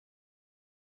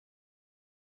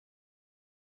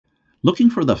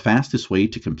Looking for the fastest way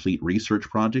to complete research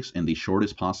projects in the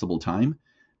shortest possible time?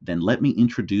 Then let me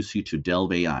introduce you to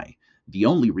Delv AI, the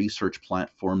only research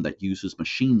platform that uses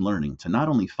machine learning to not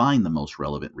only find the most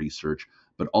relevant research,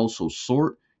 but also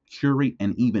sort, curate,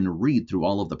 and even read through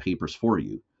all of the papers for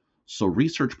you. So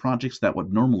research projects that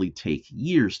would normally take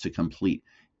years to complete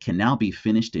can now be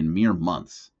finished in mere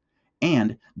months.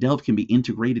 And Delv can be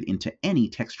integrated into any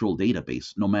textual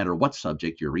database, no matter what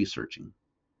subject you're researching.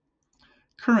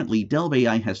 Currently, Delv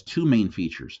AI has two main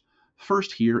features.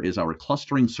 First here is our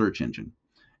clustering search engine.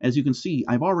 As you can see,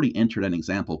 I've already entered an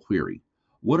example query.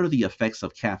 What are the effects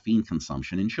of caffeine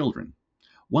consumption in children?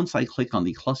 Once I click on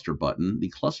the cluster button, the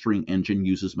clustering engine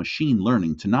uses machine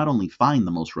learning to not only find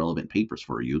the most relevant papers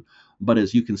for you, but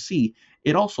as you can see,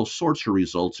 it also sorts your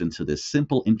results into this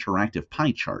simple interactive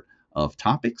pie chart of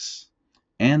topics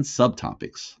and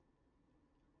subtopics.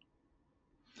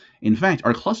 In fact,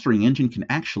 our clustering engine can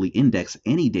actually index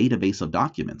any database of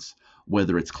documents,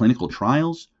 whether it's clinical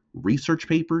trials, research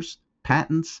papers,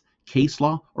 patents, case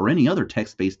law, or any other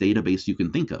text-based database you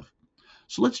can think of.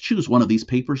 So let's choose one of these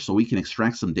papers so we can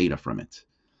extract some data from it.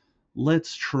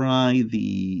 Let's try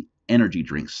the energy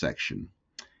drinks section.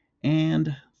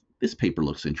 And this paper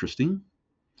looks interesting.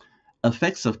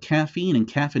 Effects of caffeine and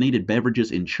caffeinated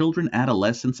beverages in children,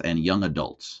 adolescents, and young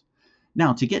adults.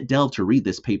 Now, to get Delv to read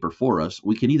this paper for us,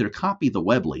 we can either copy the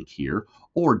web link here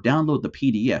or download the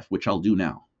PDF, which I'll do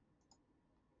now.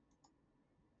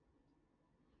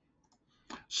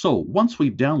 So once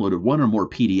we've downloaded one or more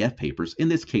PDF papers, in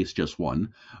this case just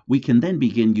one, we can then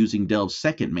begin using Delv's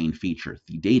second main feature,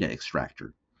 the data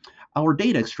extractor. Our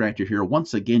data extractor here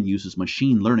once again uses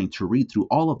machine learning to read through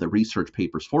all of the research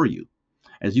papers for you.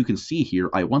 As you can see here,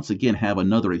 I once again have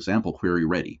another example query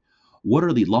ready. What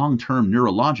are the long-term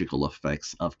neurological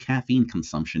effects of caffeine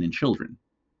consumption in children?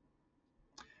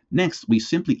 Next, we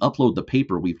simply upload the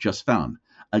paper we've just found,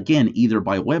 again either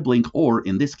by web link or,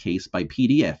 in this case, by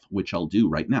PDF, which I'll do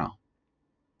right now.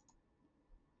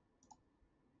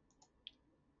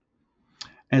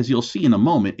 As you'll see in a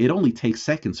moment, it only takes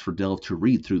seconds for Delv to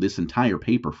read through this entire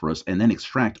paper for us and then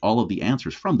extract all of the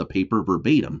answers from the paper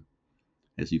verbatim,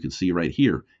 as you can see right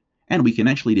here. And we can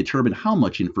actually determine how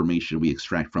much information we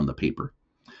extract from the paper.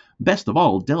 Best of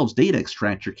all, Delv's data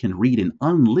extractor can read an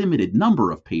unlimited number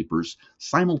of papers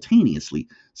simultaneously,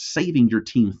 saving your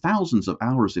team thousands of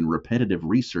hours in repetitive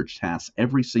research tasks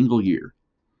every single year.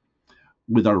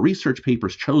 With our research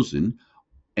papers chosen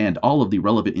and all of the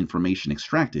relevant information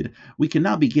extracted, we can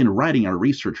now begin writing our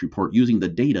research report using the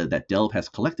data that Delv has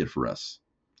collected for us.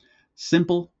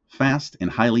 Simple, fast, and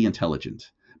highly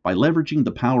intelligent. By leveraging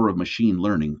the power of machine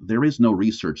learning, there is no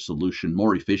research solution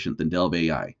more efficient than Delv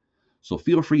AI. So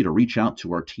feel free to reach out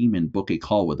to our team and book a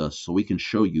call with us so we can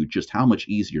show you just how much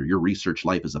easier your research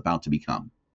life is about to become.